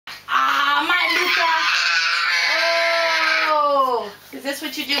Is this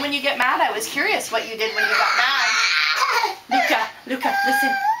what you do when you get mad? I was curious what you did when you got mad. Luca, listen.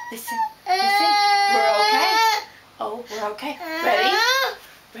 We're okay. Oh, we're okay.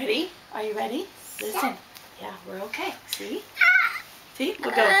 Ready? Are you ready? Listen. Yeah, we're okay. See?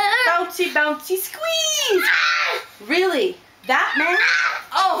 We'll go bouncy, bouncy, squeeze. Really? That mad?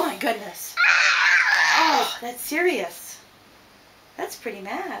 Oh my goodness. Oh, that's serious. That's pretty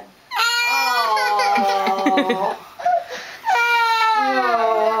mad. Oh.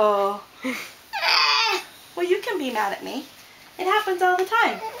 Oh. Well, you can be mad at me. It happens all the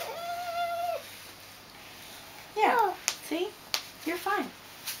time. Yeah. See? You're fine.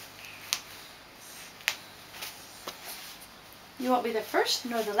 You won't be the first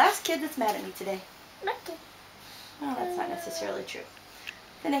nor the last kid that's mad at me today. Well, that's not necessarily true.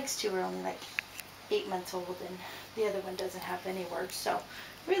 The next two are only like 8 months old, and the other one doesn't have any words. So,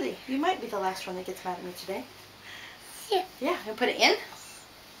 really, you might be the last one that gets mad at me today. Yeah. Yeah, and put it in.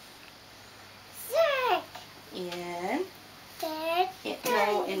 In.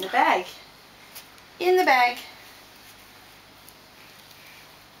 No, in the bag. In the bag.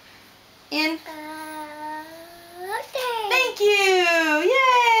 In. Thank you!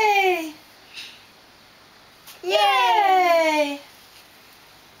 Yay! Yay!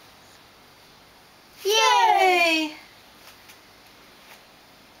 Yay!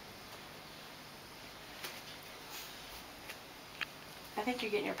 I think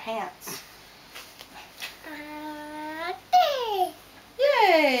you're getting your pants.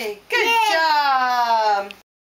 Yay!